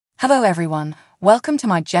Hello everyone, welcome to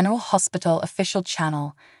my General Hospital official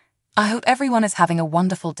channel. I hope everyone is having a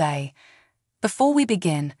wonderful day. Before we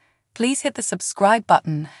begin, please hit the subscribe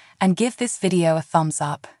button and give this video a thumbs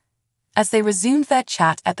up. As they resumed their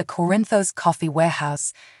chat at the Corinthos coffee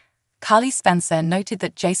warehouse, Carly Spencer noted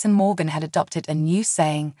that Jason Morgan had adopted a new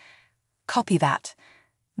saying, "Copy that."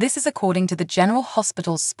 This is according to the General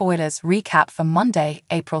Hospital's spoilers recap for Monday,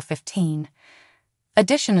 April 15.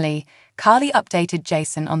 Additionally, Carly updated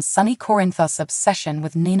Jason on Sonny Corinthos' obsession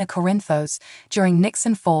with Nina Corinthos during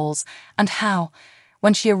Nixon Falls and how,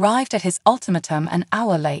 when she arrived at his ultimatum an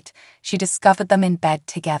hour late, she discovered them in bed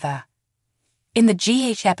together. In the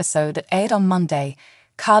GH episode that aired on Monday,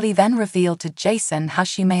 Carly then revealed to Jason how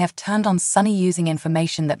she may have turned on Sonny using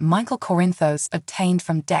information that Michael Corinthos obtained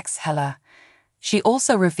from Dex Heller. She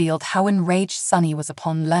also revealed how enraged Sonny was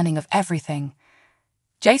upon learning of everything.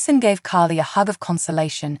 Jason gave Carly a hug of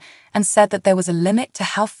consolation and said that there was a limit to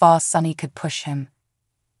how far Sonny could push him.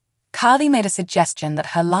 Carly made a suggestion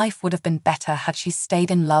that her life would have been better had she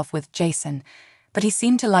stayed in love with Jason, but he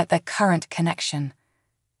seemed to like their current connection.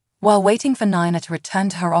 While waiting for Nina to return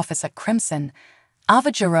to her office at Crimson,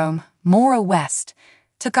 Ava Jerome, Maura West,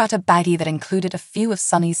 took out a baggie that included a few of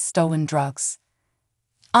Sonny's stolen drugs.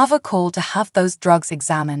 Ava called to have those drugs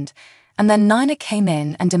examined, and then Nina came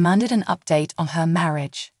in and demanded an update on her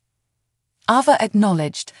marriage. Ava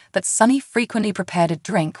acknowledged that Sonny frequently prepared a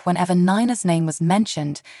drink whenever Nina's name was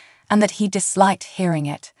mentioned, and that he disliked hearing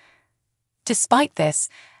it. Despite this,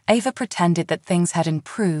 Ava pretended that things had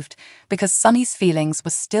improved because Sonny's feelings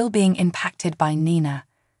were still being impacted by Nina.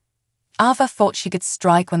 Ava thought she could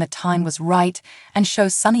strike when the time was right and show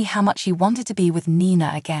Sonny how much he wanted to be with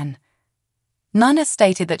Nina again. Nina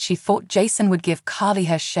stated that she thought Jason would give Carly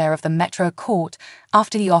her share of the Metro Court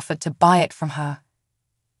after he offered to buy it from her.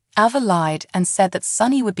 Ava lied and said that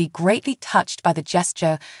Sonny would be greatly touched by the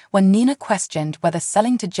gesture when Nina questioned whether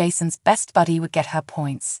selling to Jason's best buddy would get her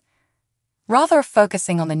points. Rather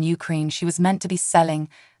focusing on the new cream she was meant to be selling,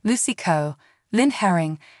 Lucy Coe, Lynn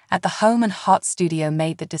Herring, at the Home and Heart studio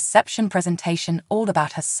made the deception presentation all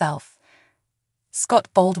about herself. Scott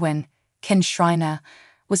Baldwin, Ken Schreiner,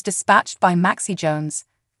 was dispatched by Maxie Jones,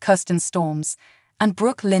 Kirsten Storms, and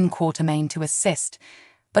Brooke Lynn Quartermain to assist,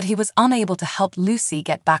 but he was unable to help Lucy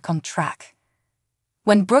get back on track.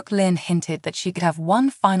 When Brooke Lynn hinted that she could have one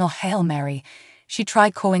final Hail Mary, she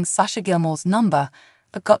tried calling Sasha Gilmore's number,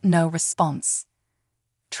 but got no response.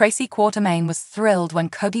 Tracy Quartermain was thrilled when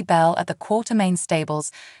Cody Bell at the Quartermain stables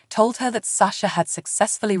told her that Sasha had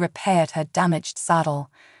successfully repaired her damaged saddle.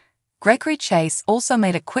 Gregory Chase also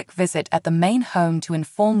made a quick visit at the main home to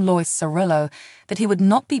inform Lois Cirillo that he would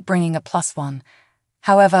not be bringing a +1.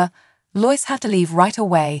 However, Lois had to leave right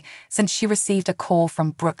away since she received a call from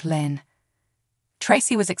Brooke Lynn.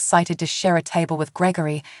 Tracy was excited to share a table with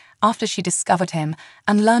Gregory after she discovered him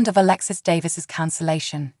and learned of Alexis Davis's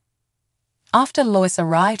cancellation. After Lois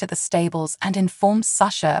arrived at the stables and informed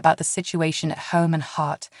Sasha about the situation at Home and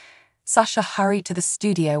Heart, Sasha hurried to the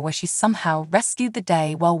studio where she somehow rescued the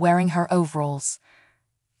day while wearing her overalls.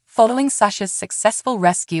 Following Sasha's successful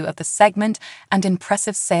rescue of the segment and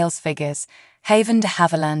impressive sales figures, Haven de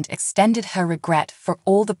Havilland extended her regret for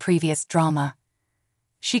all the previous drama.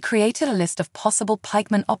 She created a list of possible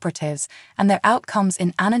pikeman operatives and their outcomes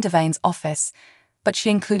in Anna Devane's office, but she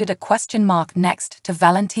included a question mark next to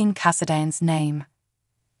Valentine Cassadane's name.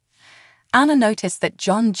 Anna noticed that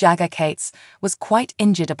John Jagger Cates was quite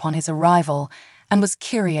injured upon his arrival and was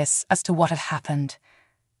curious as to what had happened.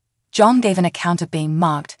 John gave an account of being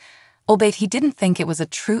mugged, albeit he didn't think it was a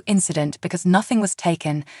true incident because nothing was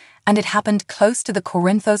taken and it happened close to the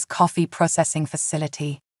Corinthos coffee processing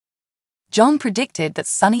facility. John predicted that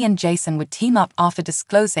Sonny and Jason would team up after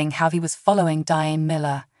disclosing how he was following Diane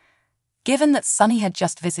Miller. Given that Sonny had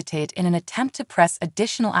just visited in an attempt to press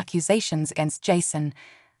additional accusations against Jason,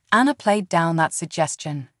 Anna played down that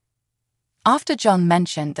suggestion. After John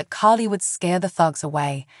mentioned that Carly would scare the thugs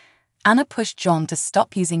away, Anna pushed John to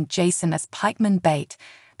stop using Jason as pikeman bait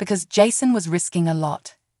because Jason was risking a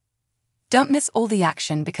lot. Don't miss all the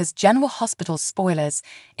action because General Hospital spoilers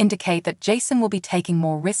indicate that Jason will be taking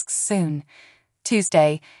more risks soon.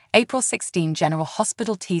 Tuesday, April 16 General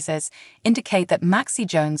Hospital teasers indicate that Maxie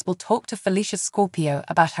Jones will talk to Felicia Scorpio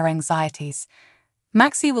about her anxieties.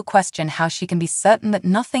 Maxie will question how she can be certain that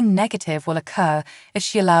nothing negative will occur if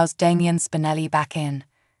she allows Damian Spinelli back in.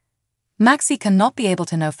 Maxie cannot be able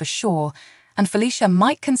to know for sure, and Felicia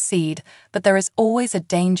might concede that there is always a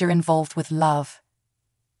danger involved with love.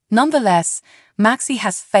 Nonetheless, Maxie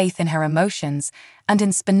has faith in her emotions and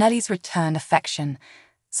in Spinelli's return affection,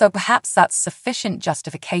 so perhaps that's sufficient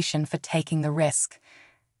justification for taking the risk.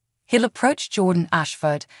 He'll approach Jordan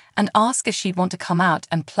Ashford and ask if she'd want to come out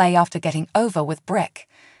and play after getting over with Brick.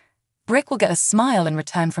 Brick will get a smile in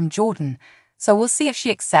return from Jordan, so we'll see if she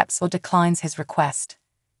accepts or declines his request.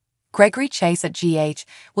 Gregory Chase at GH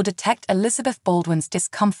will detect Elizabeth Baldwin's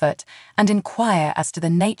discomfort and inquire as to the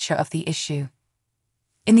nature of the issue.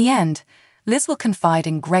 In the end, Liz will confide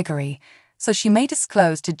in Gregory, so she may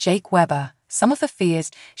disclose to Jake Weber some of the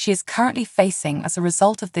fears she is currently facing as a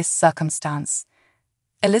result of this circumstance.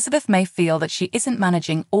 Elizabeth may feel that she isn't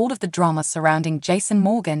managing all of the drama surrounding Jason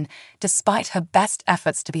Morgan despite her best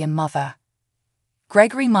efforts to be a mother.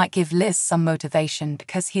 Gregory might give Liz some motivation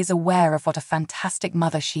because he is aware of what a fantastic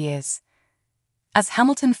mother she is. As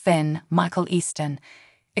Hamilton Finn, Michael Easton,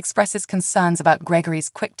 expresses concerns about Gregory's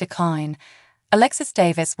quick decline, Alexis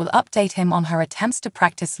Davis will update him on her attempts to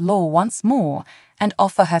practice law once more and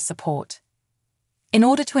offer her support. In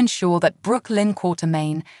order to ensure that Brooke Lynn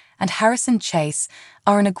Quatermain and Harrison Chase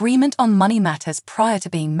are in agreement on money matters prior to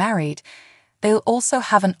being married, they'll also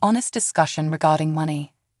have an honest discussion regarding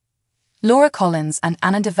money. Laura Collins and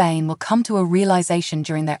Anna Devane will come to a realization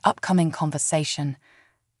during their upcoming conversation.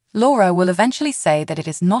 Laura will eventually say that it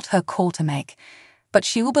is not her call to make, but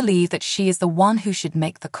she will believe that she is the one who should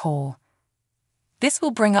make the call. This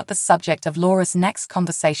will bring up the subject of Laura's next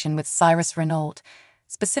conversation with Cyrus Renault,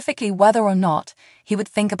 specifically whether or not he would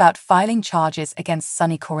think about filing charges against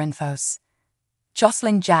Sonny Corinthos.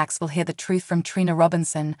 Jocelyn Jacks will hear the truth from Trina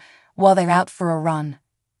Robinson while they're out for a run.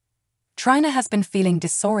 Trina has been feeling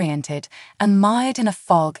disoriented and mired in a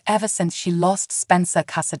fog ever since she lost Spencer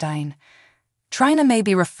Cassadine. Trina may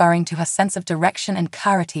be referring to her sense of direction and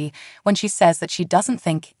clarity when she says that she doesn't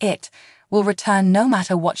think it will return no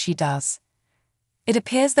matter what she does. It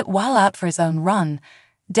appears that while out for his own run,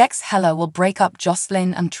 Dex Heller will break up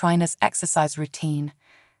Jocelyn and Trina's exercise routine.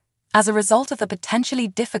 As a result of the potentially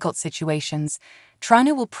difficult situations,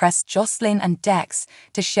 Trina will press Jocelyn and Dex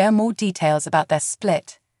to share more details about their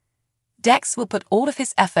split. Dex will put all of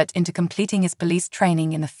his effort into completing his police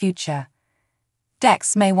training in the future.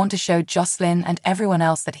 Dex may want to show Jocelyn and everyone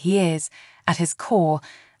else that he is, at his core,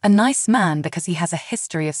 a nice man because he has a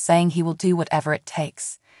history of saying he will do whatever it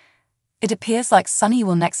takes. It appears like Sonny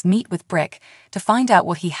will next meet with Brick to find out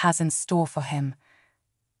what he has in store for him.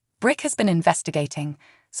 Brick has been investigating,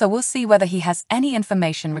 so we'll see whether he has any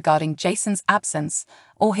information regarding Jason's absence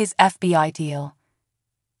or his FBI deal.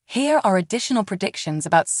 Here are additional predictions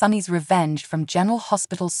about Sonny's revenge from General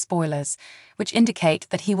Hospital spoilers, which indicate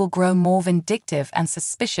that he will grow more vindictive and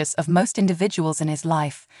suspicious of most individuals in his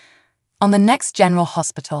life. On the next General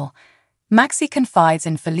Hospital, Maxie confides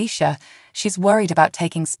in Felicia she's worried about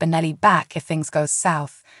taking Spinelli back if things go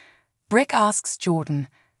south. Brick asks Jordan,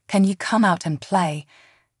 "Can you come out and play?"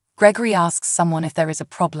 Gregory asks someone if there is a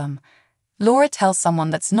problem. Laura tells someone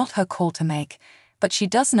that's not her call to make, but she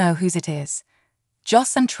does know whose it is.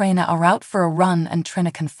 Joss and Trina are out for a run and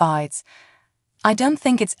Trina confides, "I don't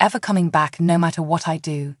think it's ever coming back no matter what I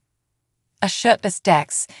do." A shirtless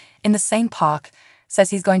Dex, in the same park,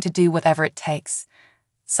 says he's going to do whatever it takes.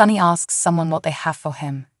 Sonny asks someone what they have for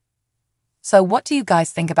him. So what do you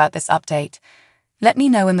guys think about this update? Let me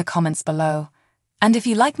know in the comments below. And if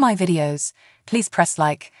you like my videos, please press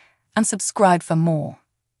like and subscribe for more.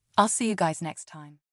 I'll see you guys next time.